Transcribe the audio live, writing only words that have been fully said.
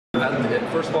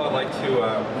First of all, I'd like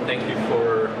to thank you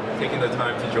for taking the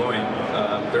time to join.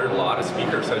 There are a lot of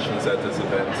speaker sessions at this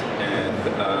event, and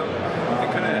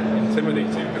it kind of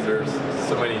intimidates you because there's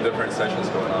so many different sessions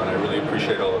going on. I really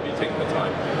appreciate all of you taking the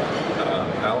time.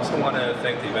 I also want to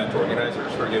thank the event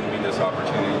organizers for giving me this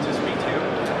opportunity to speak to you.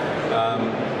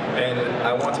 And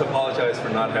I want to apologize for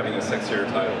not having a sexier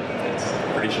title. It's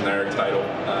a pretty generic title.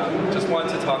 Just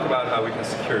wanted to talk about how we can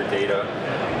secure data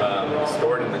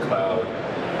stored in the cloud.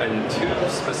 And two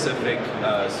specific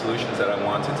solutions that I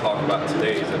want to talk about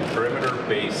today is a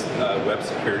perimeter-based web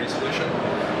security solution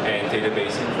and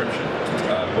database encryption,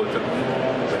 both of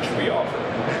which we offer.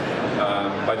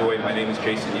 By the way, my name is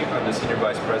Jaeson Yoo. I'm the Senior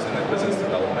Vice President of Business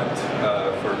Development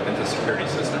for Penta Security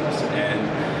Systems, and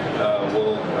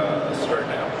we'll start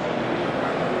now.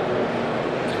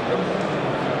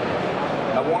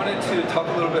 I wanted to talk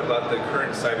a little bit about the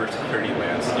current cybersecurity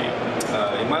landscape.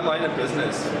 In my line of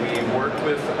business, we work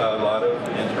with a lot of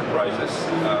enterprises.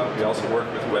 We also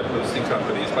work with web hosting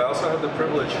companies, but I also have the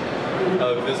privilege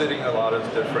of visiting a lot of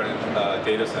different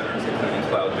data centers, including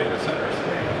cloud data centers.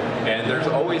 And there's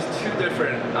always two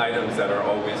different items that are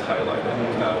always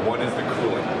highlighted. One is the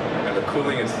cooling. And the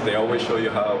cooling is, they always show you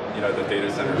how the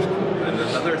data center is cool. And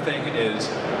another thing is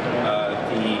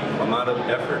the amount of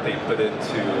effort they put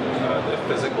into the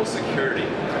physical security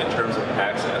in terms of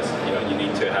access. You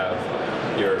need to have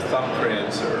your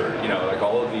thumbprints or like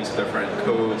all of these different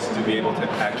codes to be able to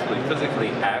actually physically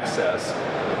access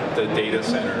the data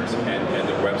centers and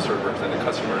the web servers and the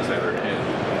customers that are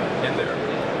in there.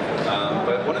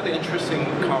 But one of the interesting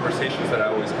conversations that I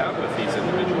always have with these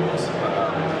individuals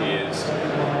is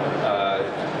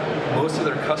most of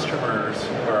their customers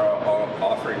are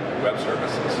offering web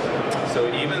services. So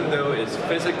even though it's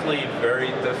physically very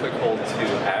difficult to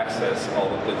access all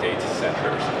of the data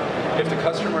centers, if the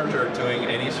customers are doing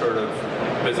any sort of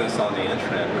business on the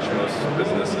internet, which most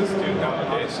businesses do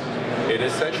nowadays, it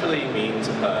essentially means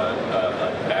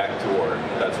a back door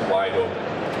that's wide open.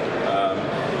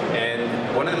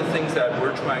 And one of the things that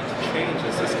we're trying to change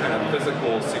is this kind of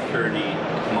physical security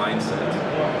mindset.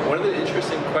 One of the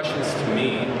interesting questions to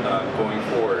me going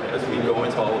forward as we go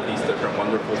into all of these different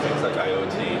wonderful things like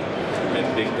IoT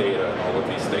and big data and all of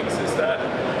these things is that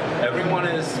everyone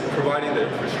is providing the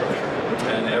infrastructure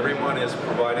and everyone is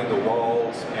providing the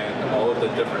walls and all of the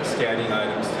different scanning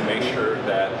items to make sure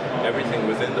that everything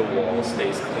within the wall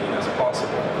stays clean as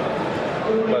possible.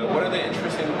 But one of the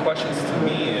interesting questions to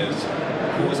me is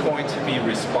who's going to be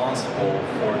responsible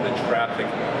for the traffic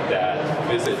that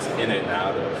visits in and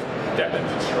out of that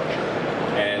infrastructure?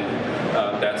 And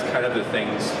that's kind of the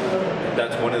things,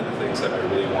 that's one of the things that I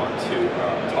really want to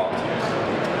talk to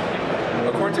you.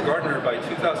 According to Gartner, by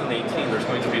 2018, there's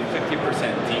going to be a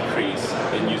 50% decrease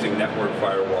in using network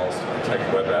firewalls to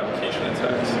protect web application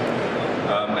attacks.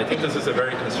 I think this is a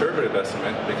very conservative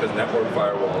estimate because network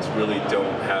firewalls really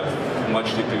don't have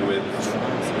much to do with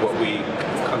what we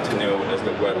come to know as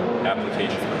the web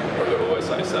application or the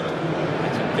OSI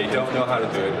 7. They don't know how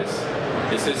to do it.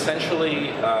 It's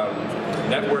essentially,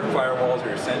 network firewalls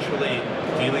are essentially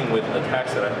dealing with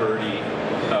attacks that have already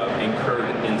incurred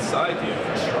inside the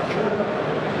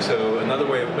infrastructure. So another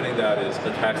way of putting that is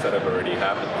attacks that have already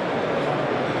happened.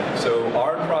 So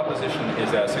our proposition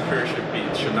is that security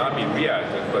should not be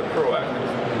reactive, but proactive,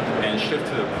 and shift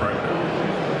to the perimeter.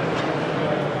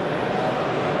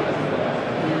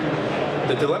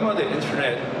 The dilemma of the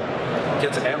internet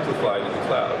gets amplified in the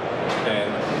cloud,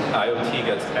 and IoT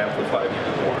gets amplified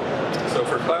even more. So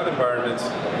for cloud environments,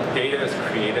 data is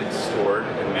created, stored,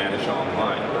 and managed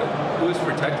online. But who is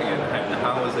protecting it, and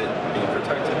how is it being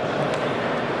protected?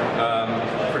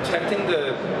 Protecting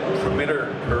the perimeter,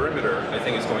 I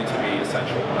think, is going to be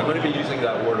essential. I'm going to be using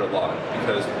that word a lot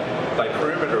because by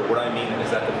perimeter, what I mean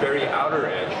is at the very outer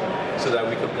edge so that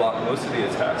we could block most of the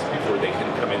attacks before they can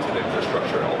come into the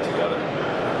infrastructure altogether.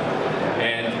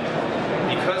 And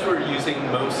because we're using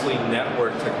mostly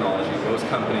network technology, most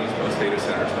companies, most data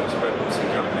centers, most web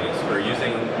hosting companies are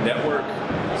using network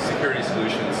security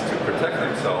solutions to protect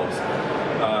themselves.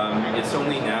 It's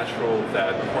only natural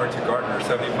that, according to Gartner,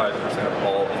 75% of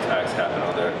all attacks happen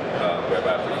on their web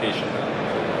application.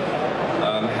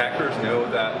 Hackers know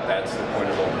that that's the point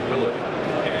of vulnerability,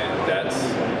 and that's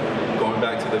going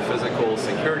back to the physical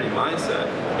security mindset.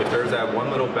 If there's that one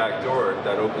little back door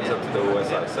that opens up to the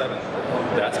OSI 7,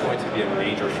 that's going to be a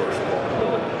major source of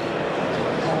vulnerability.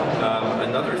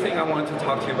 Another thing I wanted to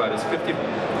talk to you about is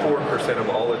 54% of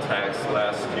all attacks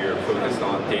last year focused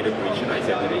on data breach and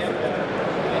identity theft.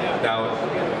 Now,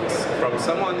 from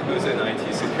someone who's in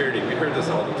IT security, we hear this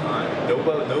all the time.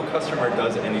 No customer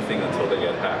does anything until they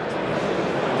get hacked.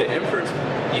 The inference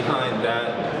behind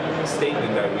that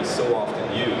statement that we so often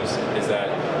use is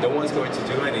that no one's going to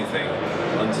do anything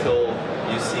until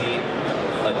you see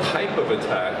a type of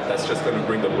attack that's just going to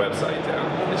bring the website down,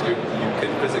 as you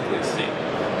can physically see.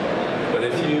 But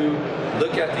if you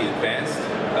look at the advanced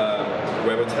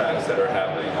web attacks that are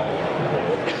happening all over the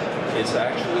world, it's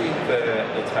actually the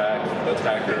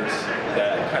attackers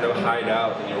that kind of hide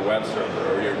out in your web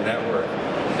server or your network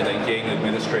and then gain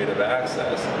administrative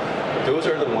access. Those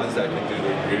are the ones that can do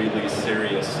the really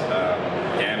serious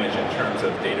damage in terms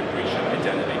of data breach and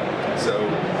identity. So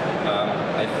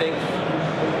I think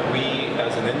we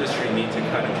as an industry need to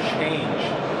kind of change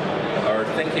our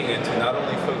thinking into not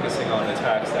only focusing on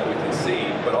attacks that we can see,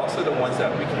 but also the ones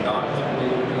that we cannot.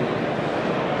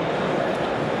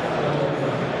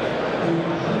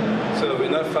 So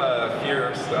enough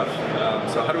fear stuff.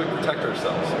 So how do we protect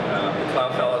ourselves? The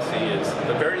cloud fallacy is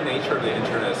the very nature of the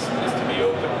internet is to be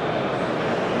open.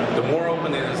 The more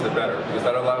open it is, the better, because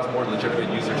that allows more legitimate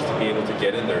users to be able to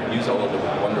get in there and use all of the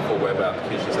wonderful web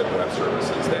applications and web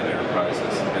services that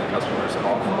enterprises and customers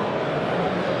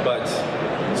offer. But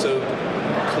so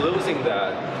closing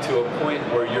that to a point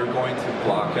where you're going to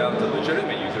block out the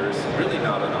legitimate users is really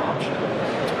not an option.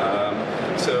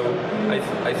 So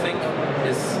I think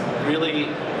it's really,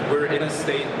 we're in a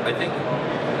state, I think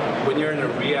when you're in a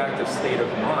reactive state of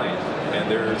mind and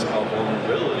there's a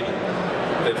vulnerability,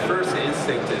 the first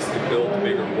instinct is to build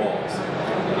bigger walls.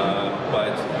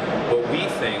 But what we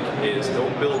think is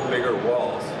don't build bigger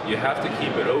walls. You have to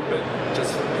keep it open.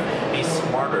 Just be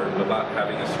smarter about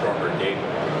having a stronger gateway.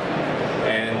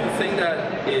 And the thing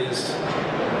that is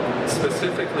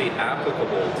specifically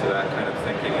applicable to that kind of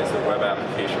thinking is the web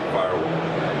application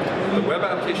firewall. The web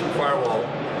application firewall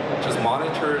just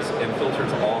monitors and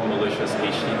filters all malicious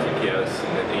HTTPS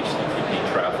and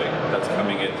HTTP traffic that's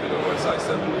coming in through the OSI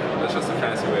 7. That's just a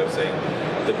fancy way of saying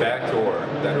the back door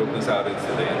that opens out into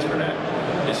the internet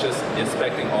is just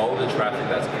inspecting all of the traffic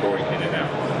that's going in and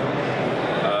out.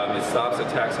 It stops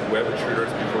attacks and web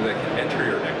intruders before they can enter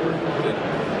your network.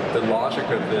 The logic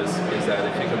of this is that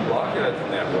if you can block it at the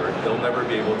network, they'll never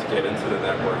be able to get into the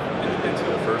network into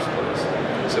the first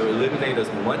place. So eliminate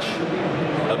as much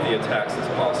of the attacks as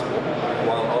possible,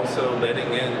 while also letting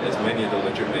in as many of the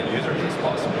legitimate users as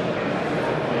possible.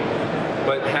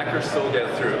 But hackers still get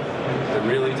through. The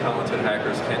really talented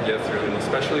hackers can get through, and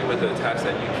especially with the attacks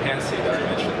that you can see that I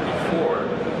mentioned before,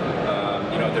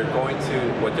 they're going to,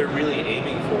 what they're really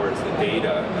aiming for is the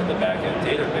data and the back-end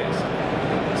database.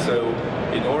 So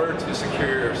in order to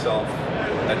secure yourself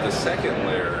at the second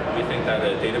layer, we think that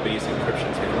a database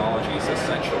encryption technology is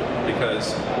essential,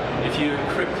 because if you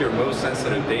encrypt your most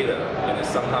sensitive data and it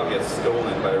somehow gets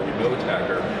stolen by a remote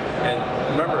attacker, and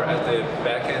remember at the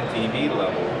back-end DB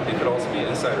level, it could also be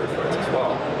insider threats as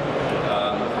well.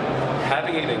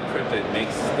 Having it encrypted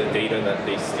makes the data that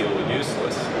they steal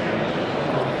useless.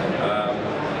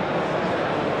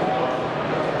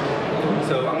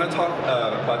 So I'm going to talk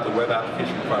about the web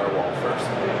application firewall first.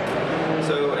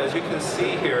 So as you can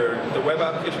see here, the web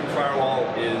application firewall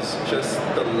is just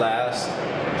the last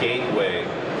gateway.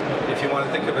 If you want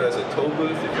to think of it as a toll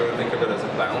booth, if you want to think of it as a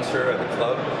bouncer at a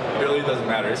club, it really doesn't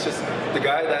matter. It's just the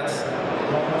guy that's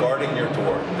guarding your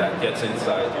door that gets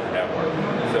inside your network.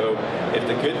 So if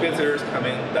the good visitors come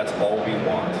in, that's all we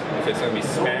want. If it's going to be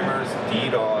spammers,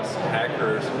 DDoS,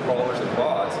 hackers, crawlers, and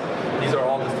bots, these are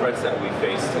all the threats that we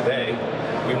face today.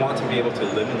 We want to be able to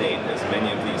eliminate as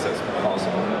many of these as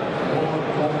possible.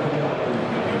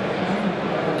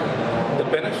 The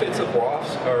benefits of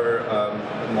WAFs are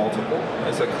multiple.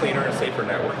 It's a cleaner and safer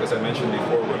network. As I mentioned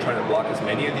before, we're trying to block as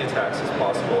many of the attacks as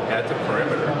possible at the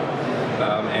perimeter.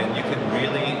 And you can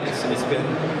really, it's been,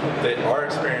 our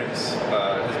experience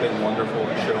has been wonderful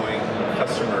in showing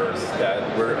customers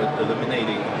that we're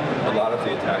eliminating a lot of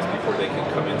the attacks before they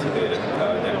can come into the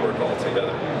network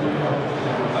altogether.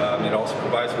 It also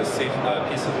provides with safe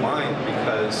peace of mind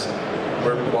because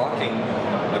we're blocking,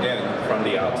 again, from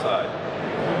the outside.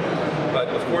 But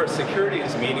of course, security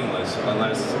is meaningless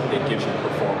unless it gives you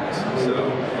performance. So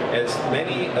as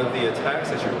many of the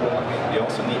attacks that you're blocking, you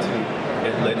also need to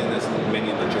let in as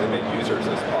many legitimate users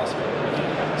as possible.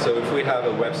 So if we have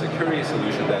a web security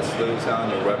solution that slows down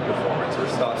your web performance or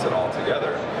stops it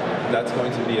altogether, that's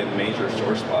going to be a major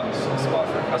sore spot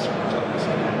for customer attacks.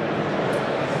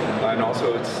 And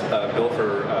also it's built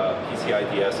for PCI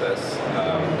DSS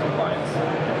compliance.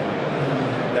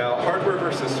 Now, hardware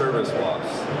versus service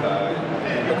WAFs.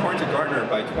 According to Gartner,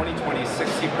 by 2020,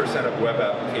 60% of web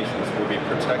applications will be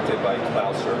protected by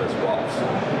cloud service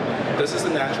WAFs. This is a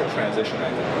natural transition,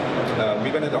 I think.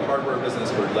 We've been in the hardware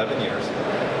business for 11 years.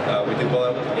 We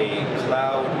developed a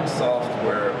cloud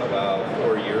software about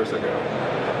 4 years ago.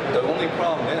 The only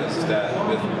problem is that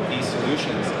with these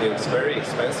solutions, it's very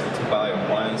expensive to buy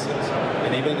appliances.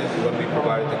 And even when we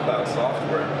provided the cloud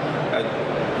software,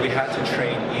 we had to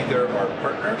train either our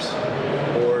partners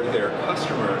or their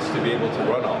customers to be able to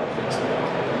run all of these.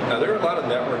 Now, there are a lot of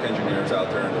network engineers out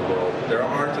there in the world. There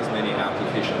aren't as many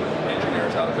application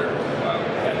engineers out there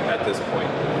at this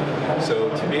point. So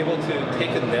to be able to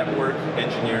take a network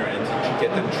engineer and to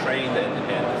get them trained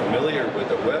and familiar with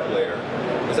the web layer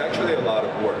is actually a lot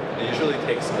of work. It usually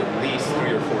takes at least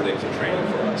 3 or 4 days of training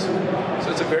for us.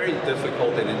 So it's a very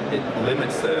difficult, and it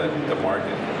limits the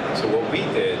market. So what we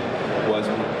did was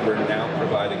we're now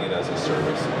providing it as a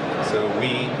service. So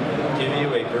we give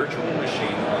you a virtual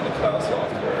machine on the cloud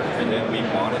software, and then we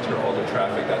monitor all the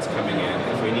traffic that's coming in.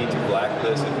 If we need to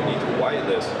blacklist, if we need to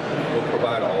whitelist, we'll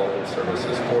provide all of those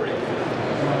services for you.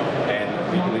 And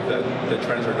we believe that the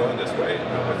trends are going this way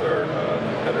with our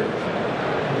competitors.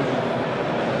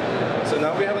 So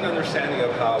now we have an understanding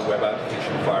of how web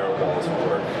application firewalls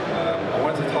work. I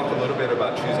wanted to talk a little bit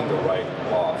about choosing the right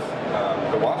WAF.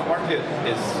 The WAF market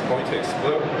is going to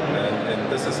explode, and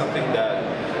this is something that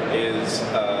is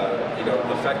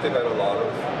effective at for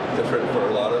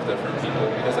a lot of different people,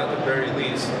 because at the very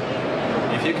least,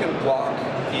 if you can block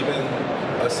even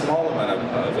a small amount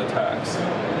of attacks,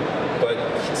 but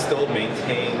still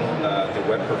maintain the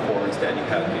web performance that you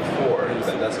had before,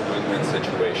 then that's a win-win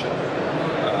situation.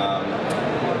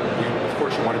 Of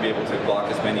course, you want to be able to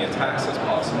block as many attacks as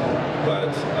possible,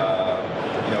 but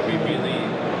we really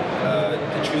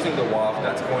choosing the WAF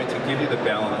that's going to give you the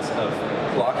balance of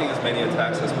blocking as many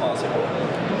attacks as possible,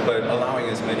 but allowing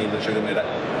as many legitimate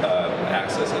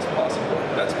access as possible.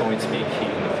 That's going to be key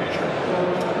in the future.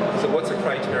 So what's the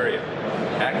criteria?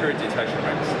 Accurate detection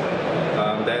rates.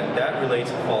 That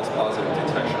relates to false positive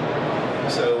detection.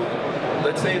 So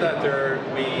let's say that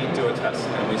we do a test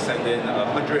and we send in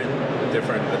 100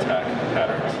 different attack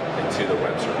patterns into the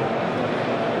web server.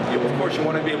 Of course, you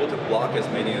want to be able to block as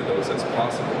many of those as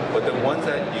possible, but the ones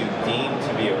that you deem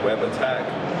to be a web attack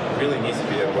really needs to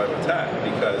be a web attack,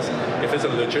 because if it's a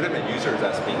legitimate user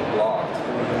that's being blocked,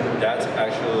 that's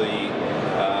actually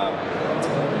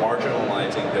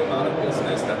marginalizing the amount of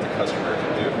business that the customer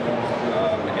can do.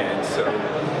 And so,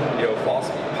 false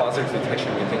positive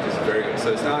detection we think is very good.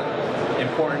 So it's not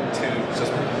important to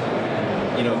just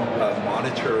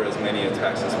monitor as many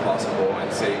attacks as possible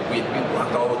and say, we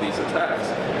blocked all of these attacks.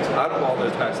 So out of all the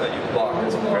attacks that you blocked,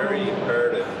 it's very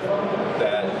imperative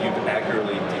that you've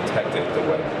accurately detected the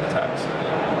web attacks.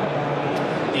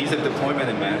 Ease of deployment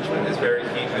and management is very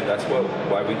key, and that's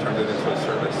why we turned it into a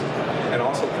service. And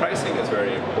also pricing is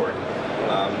very important.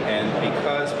 And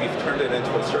because we've turned it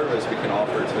into a service, we can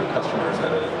offer to customers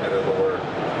at a lower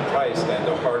price than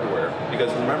the hardware.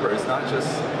 Because remember, it's not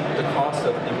just the cost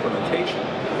of implementation,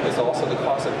 it's also the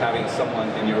cost of having someone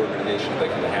in your organization that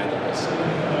can handle this.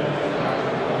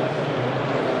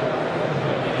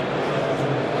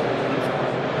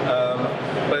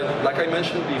 But like I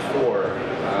mentioned before,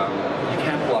 you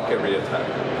can't block every attack,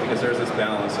 because there's this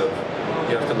balance of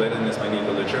you have to let in as many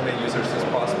legitimate users as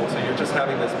possible. So you're just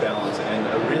having this balance, and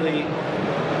a really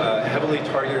heavily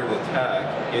targeted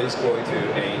attack is going to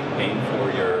aim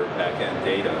for your back-end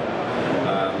data.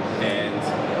 And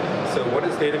so what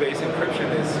is database encryption?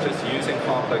 Is just using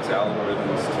complex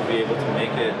algorithms to be able to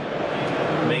make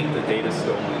the data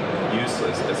stolen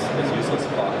useless, as useless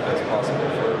as possible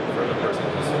for the person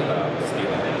who's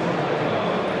stealing it.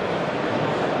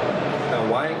 Now,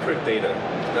 why encrypt data?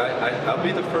 I'll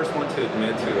be the first one to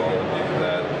admit to all of you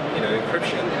that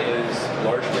encryption is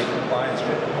largely compliance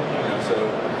driven. So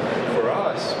for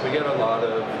us, we get a lot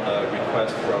of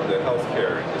requests from the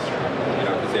healthcare industry,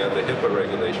 because they have the HIPAA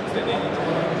regulations they need,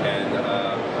 and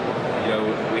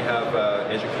we have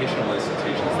educational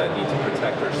institutions that need to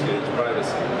protect their students'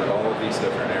 privacy in all of these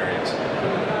different areas.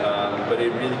 But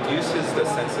it reduces the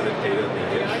sensitive data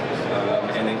leakage,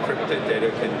 and encrypted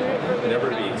data can never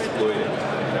be exploited,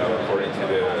 according to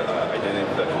the Identity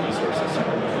Theft Resources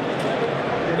Center.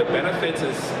 The benefits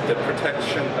is the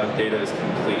protection of data is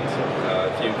complete.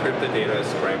 If you encrypt the data, it's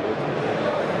scrambled.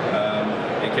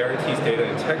 It guarantees data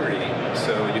integrity,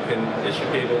 so it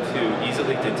should be able to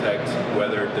easily detect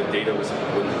whether the data was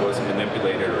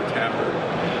manipulated or tampered.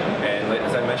 And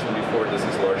as I mentioned before, this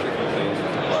is largely complete with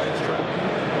compliance trend.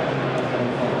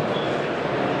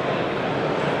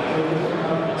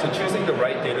 So choosing the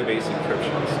right database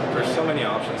encryptions. There's so many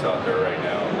options out there right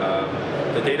now.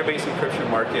 The database encryption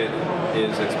market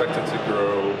is expected to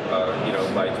grow,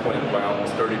 by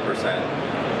almost 30%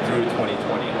 through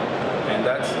 2020, and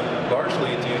that's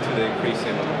largely due to the increase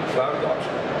in cloud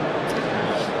adoption.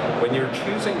 when you're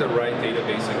choosing the right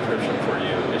database encryption for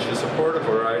you, it should support a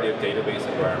variety of database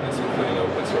environments, including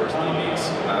open source DBs.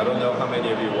 I don't know how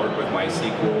many of you work with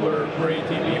MySQL or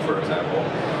MariaDB, for example,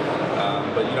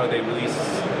 but they release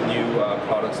new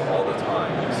products all the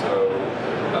time. So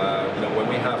when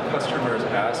we have customers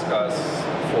ask us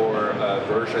for a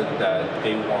version that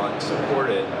they want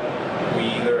supported, we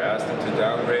either ask them to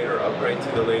downgrade or upgrade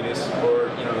to the latest, or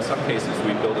in some cases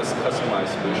we build a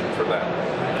customized solution for that.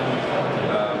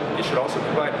 It should also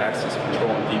provide access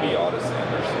control and DB audit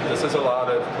standards. This is a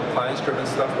lot of compliance-driven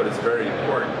stuff, but it's very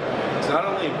important. It's not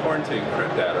only important to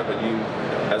encrypt data, but you,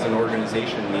 as an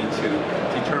organization, need to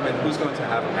determine who's going to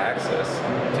have access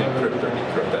to encrypt or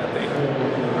decrypt that data,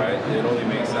 right? It only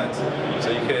makes sense. So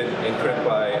you can encrypt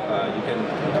by, you can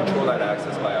control that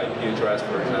access by IP address,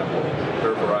 for example.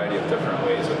 There are a variety of different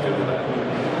ways of doing that.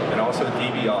 And also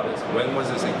DB audits. When was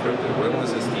this encrypted? When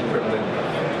was this decrypted?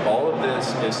 All of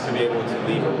this is to be able to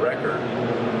leave a record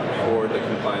for the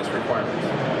compliance requirements.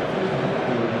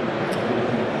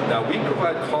 Now, we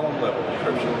provide column-level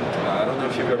encryption. I don't know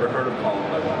if you've ever heard of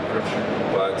column-level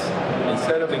encryption, but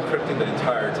instead of encrypting the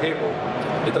entire table,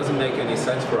 it doesn't make any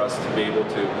sense for us to be able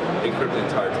to encrypt the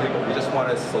entire table. We just want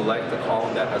to select the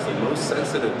column that has the most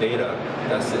sensitive data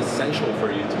that's essential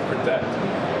for you to protect.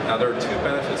 Now, there are two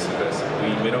benefits to this.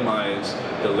 We minimize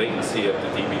the latency of the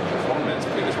DB performance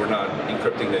because we're not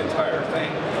encrypting the entire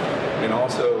thing. And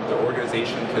also, the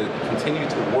organization could continue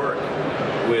to work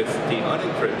with the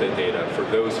unencrypted data for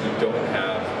those who don't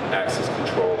have access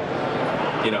control,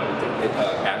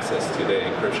 access to the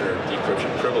encryption or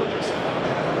decryption privileges.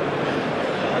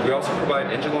 We also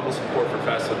provide engine-level support for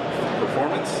faster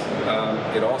performance.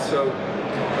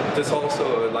 This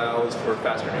also allows for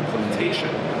faster implementation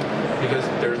because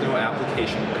there's no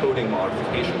application coding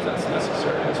modifications that's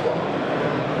necessary as well.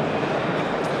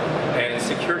 And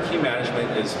secure key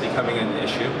management is becoming an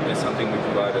issue. It's something we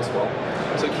provide as well.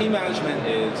 So key management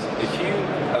is, if you,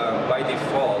 by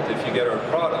default, if you get our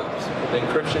product, the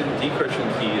encryption, decryption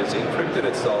key is encrypted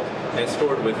itself and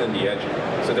stored within the engine.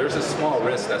 So there's a small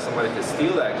risk that somebody could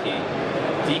steal that key,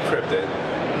 decrypt it,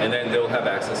 and then they'll have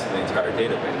access to the entire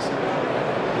database.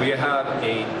 We have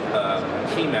a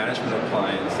key management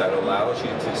appliance that allows you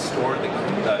to store the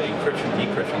encryption,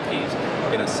 decryption keys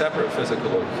in a separate physical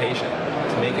location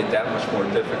to make it that much more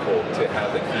difficult to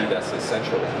have the key that's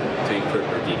essential to encrypt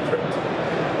or decrypt.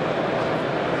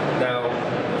 Now,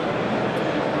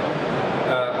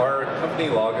 our company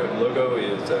logo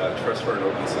is Trust for an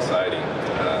Open Society.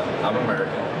 I'm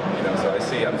American, so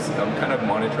I'm kind of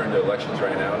monitoring the elections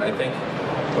right now, and I think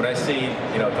when I see,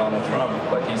 Donald Trump,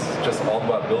 like he's just all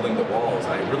about building the walls,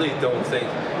 I really don't think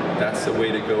that's the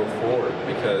way to go forward,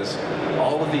 because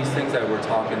all of these things that we're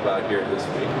talking about here this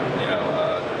week,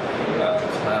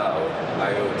 cloud,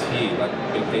 IoT, like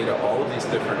big data, all of these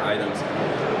different items,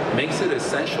 makes it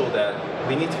essential that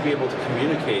we need to be able to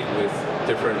communicate with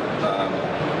different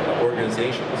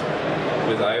organizations.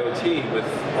 With IoT, with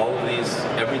all of these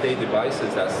everyday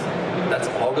devices, that's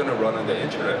all going to run on the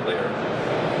internet layer.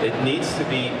 It needs to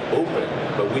be open,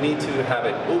 but we need to have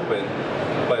it open,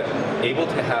 but able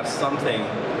to have something,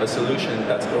 a solution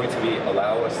that's going to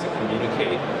allow us to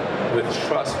communicate with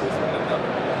trust with one another.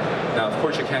 Now, of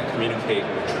course, you can't communicate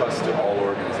with trust to all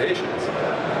organizations,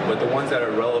 but the ones that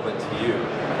are relevant to you,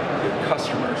 your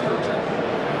customers, for example,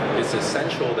 it's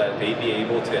essential that they be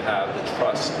able to have the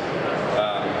trust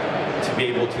to be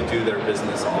able to do their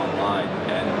business online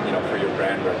and, for your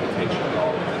brand reputation and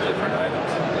all of the different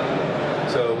items.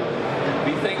 So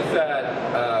we think that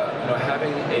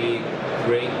having a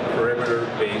great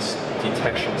perimeter-based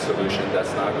detection solution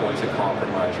that's not going to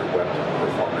compromise your web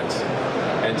performance,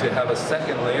 and to have a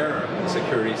second layer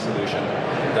security solution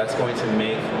that's going to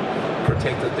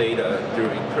protect the data through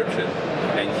encryption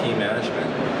and key management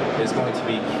is going to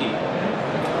be key.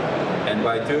 And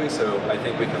by doing so, I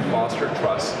think we can foster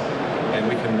trust, and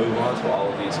we can move on to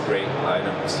all of these great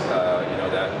items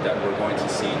that we're going to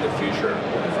see in the future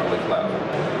from the cloud.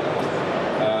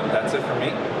 That's it for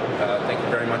me. Thank you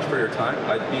very much for your time.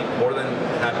 I'd be more than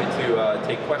happy to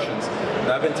take questions.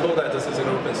 Now, I've been told that this is an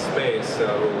open space, so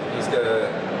he's gonna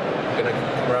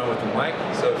come around with the mic.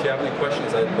 So if you have any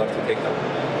questions, I'd love to take them.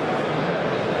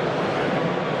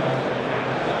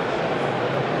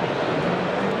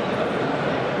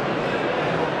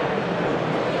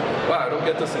 Wow, I don't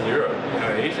get this in Europe.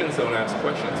 Asians don't ask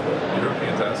questions, but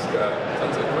Europeans ask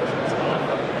tons of questions.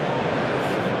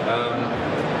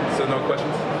 So no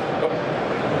questions? Oh.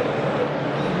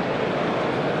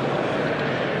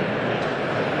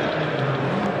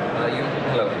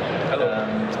 Hello. Hello.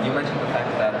 You mentioned the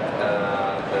fact that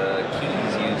the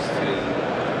keys used to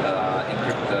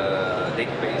encrypt the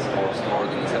database or stored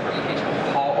in a separate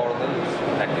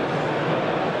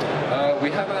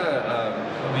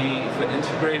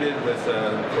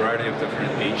variety of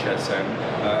different HSM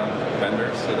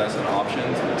vendors, so that's an option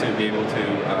to be able to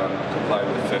comply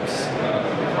with FIPS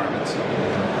requirements.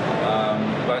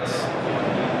 But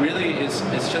really,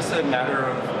 it's just a matter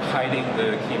of hiding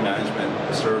the key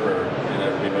management server in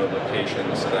a remote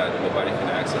location so that nobody can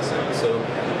access it. So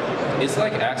it's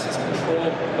like access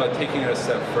control, but taking it a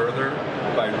step further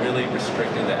by really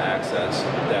restricting the access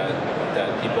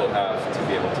that people have to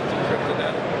be able to decrypt the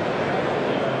data.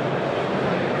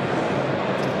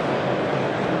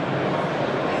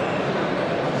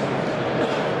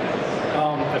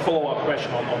 A follow-up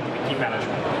question on the key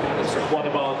management. So what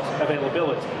about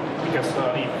availability? Because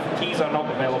if keys are not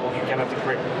available, you cannot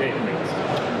decrypt the database.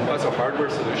 Well, that's a hardware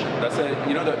solution. That's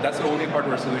the only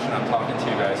hardware solution I'm talking to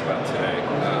you guys about today.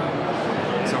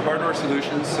 So hardware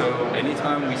solutions. So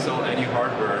anytime we sell any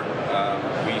hardware,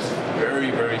 we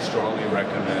very, very strongly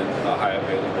recommend a high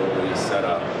availability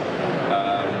setup.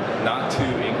 Not to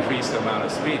increase the amount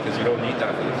of speed, because you don't need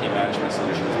that for the key management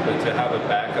solutions, but to have a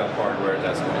backup hardware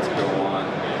that's going to go on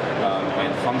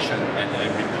and function and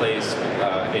replace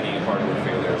any hardware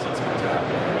failures that's going to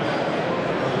happen.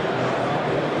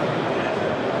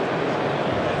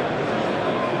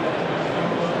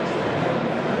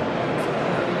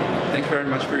 Thank you very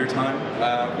much for your time.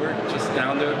 We're just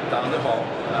down the hall.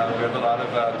 We have a lot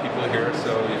of people here,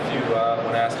 so if you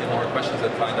want to ask any more questions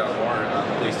and find out more,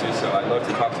 please do so. I'd love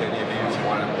to talk to any of you if you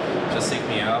want to just seek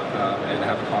me out and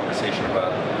have a conversation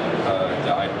about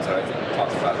the items that I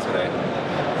talked about today.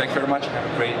 Thank you very much. Have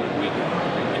a great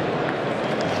week.